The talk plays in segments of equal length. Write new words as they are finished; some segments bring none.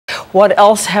What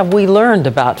else have we learned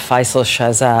about Faisal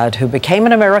Shahzad, who became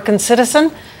an American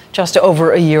citizen just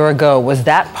over a year ago? Was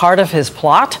that part of his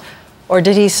plot, or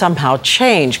did he somehow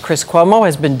change? Chris Cuomo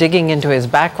has been digging into his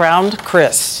background.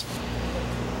 Chris.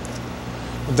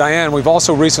 Diane, we've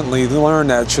also recently learned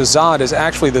that Shahzad is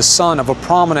actually the son of a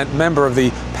prominent member of the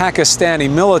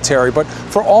Pakistani military. But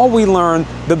for all we learn,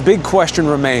 the big question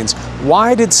remains: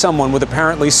 why did someone with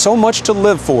apparently so much to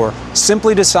live for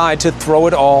simply decide to throw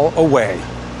it all away?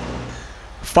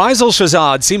 Faisal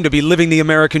Shahzad seemed to be living the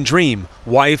American dream.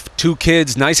 Wife, 2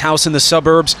 kids, nice house in the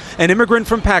suburbs, an immigrant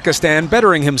from Pakistan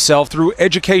bettering himself through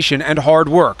education and hard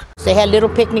work. They had little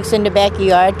picnics in the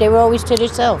backyard. They were always to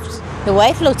themselves. The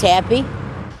wife looked happy.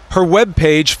 Her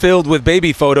webpage, filled with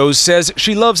baby photos, says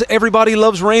she loves Everybody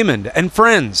Loves Raymond and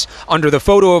Friends. Under the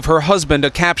photo of her husband, a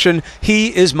caption,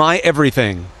 "He is my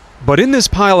everything." But in this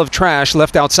pile of trash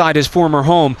left outside his former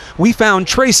home, we found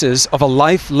traces of a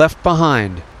life left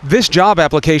behind. This job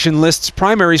application lists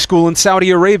primary school in Saudi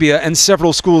Arabia and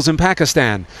several schools in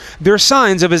Pakistan. There are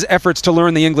signs of his efforts to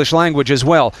learn the English language as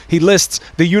well. He lists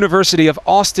the University of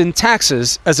Austin,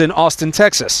 Texas, as in Austin,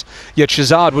 Texas. Yet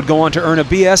Shahzad would go on to earn a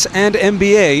BS and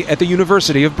MBA at the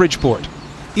University of Bridgeport.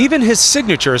 Even his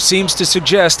signature seems to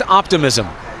suggest optimism.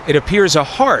 It appears a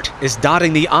heart is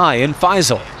dotting the I in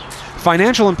Faisal.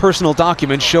 Financial and personal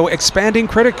documents show expanding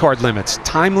credit card limits,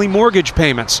 timely mortgage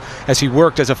payments, as he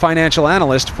worked as a financial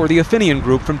analyst for the Athenian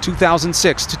Group from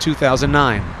 2006 to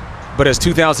 2009. But as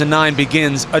 2009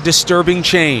 begins, a disturbing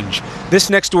change. This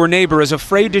next-door neighbor is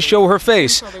afraid to show her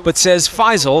face, but says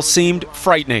Faisal seemed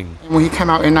frightening. When he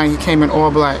came out at night, he came in all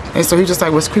black. And so he just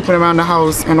was creeping around the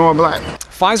house in all black.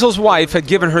 Faisal's wife had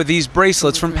given her these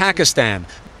bracelets from Pakistan.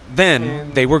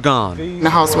 Then they were gone. The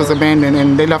house was abandoned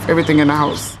and they left everything in the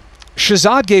house.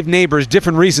 Shahzad gave neighbors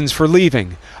different reasons for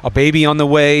leaving. A baby on the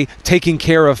way, taking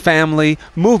care of family,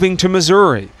 moving to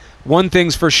Missouri. One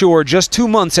thing's for sure, just 2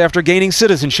 months after gaining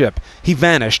citizenship, he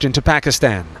vanished into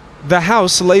Pakistan. The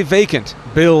house lay vacant,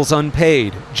 bills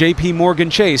unpaid. J.P. Morgan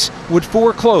Chase would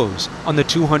foreclose on the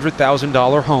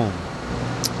 $200,000 home.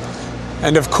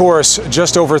 And of course,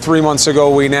 just over 3 months ago,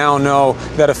 we now know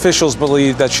that officials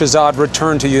believe that Shahzad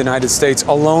returned to the United States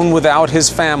alone without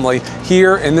his family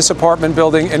here in this apartment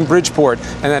building in Bridgeport,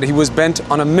 and that he was bent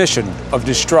on a mission of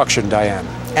destruction, Diane.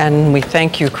 And we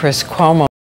thank you, Chris Cuomo.